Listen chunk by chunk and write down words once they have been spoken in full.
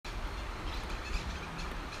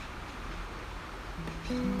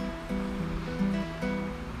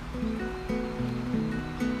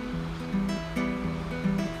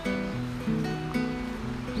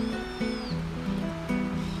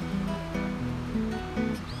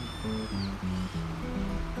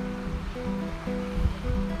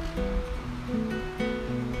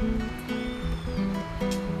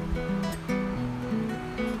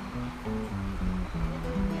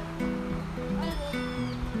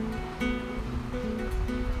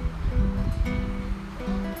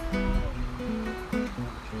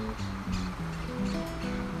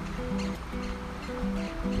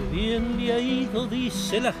Bien le ha ido,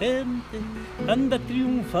 dice la gente, anda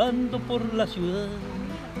triunfando por la ciudad.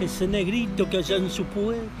 Ese negrito que allá en su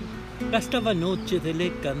pueblo gastaba noches de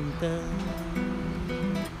le cantar.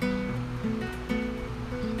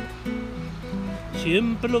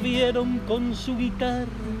 Siempre lo vieron con su guitarra,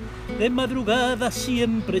 de madrugada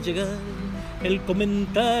siempre llegar. El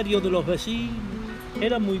comentario de los vecinos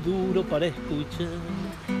era muy duro para escuchar.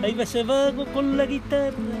 Ahí va ese vago con la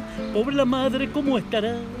guitarra, pobre la madre, ¿cómo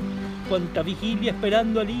estará? Cuánta vigilia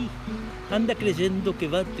esperando al hijo, anda creyendo que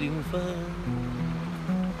va a triunfar.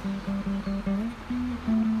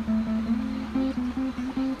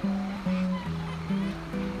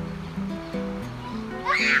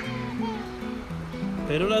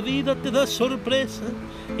 Pero la vida te da sorpresa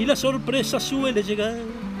y la sorpresa suele llegar.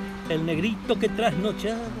 El negrito que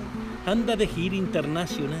trasnochada anda de gira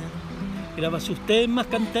internacional. Graba sus temas,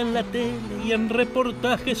 canta en la tele y en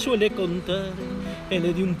reportajes suele contar. Él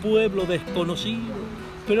es de un pueblo desconocido,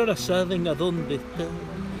 pero ahora saben a dónde está.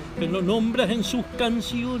 Él lo nombra en sus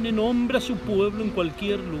canciones, nombra a su pueblo en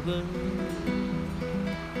cualquier lugar.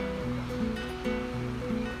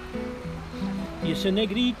 Y ese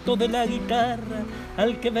negrito de la guitarra,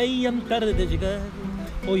 al que veían tarde de llegar,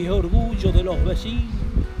 hoy es orgullo de los vecinos,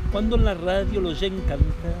 cuando en la radio lo oyen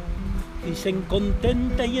cantar. Dicen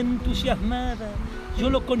contenta y entusiasmada,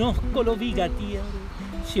 yo lo conozco, lo vi gatear.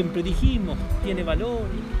 Siempre dijimos, tiene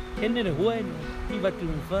valores, él es bueno y va a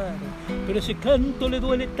triunfar. Pero ese canto le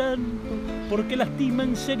duele tanto, porque lastima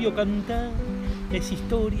en serio cantar. Es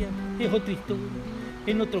historia, es otra historia,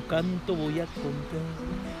 en otro canto voy a contar.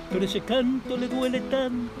 Pero ese canto le duele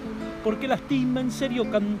tanto, porque lastima en serio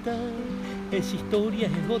cantar. Es historia,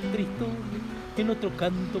 es otra historia, en otro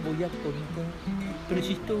canto voy a contar. Pero es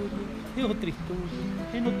historia, es otra historia,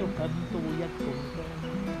 en otro canto voy a contar.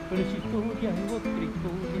 Pero es historia, es otra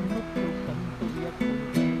historia, en otro canto voy a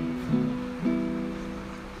contar.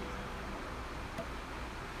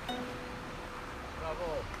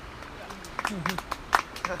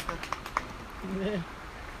 Bravo.